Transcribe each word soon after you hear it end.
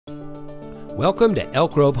Welcome to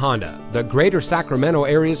Elk Grove Honda, the greater Sacramento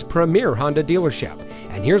area's premier Honda dealership.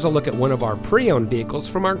 And here's a look at one of our pre-owned vehicles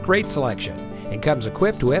from our great selection. It comes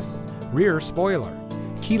equipped with rear spoiler,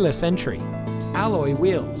 keyless entry, alloy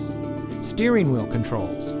wheels, steering wheel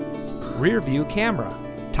controls, rear view camera,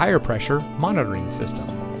 tire pressure monitoring system,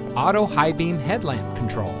 auto high beam headlamp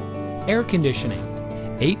control, air conditioning,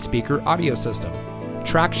 8-speaker audio system,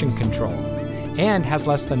 traction control, and has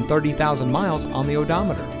less than 30,000 miles on the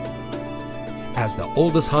odometer. As the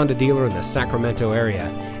oldest Honda dealer in the Sacramento area,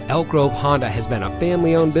 Elk Grove Honda has been a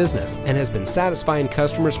family-owned business and has been satisfying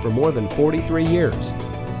customers for more than 43 years.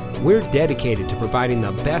 We're dedicated to providing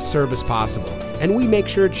the best service possible, and we make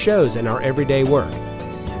sure it shows in our everyday work.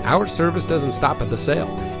 Our service doesn't stop at the sale.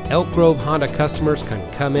 Elk Grove Honda customers can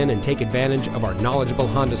come in and take advantage of our knowledgeable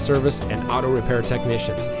Honda service and auto repair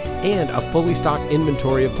technicians, and a fully stocked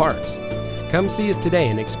inventory of parts. Come see us today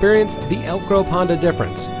and experience the Elk Grove Honda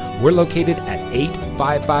difference. We're located at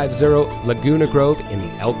 8550 Laguna Grove in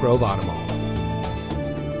the Elk Grove Automall.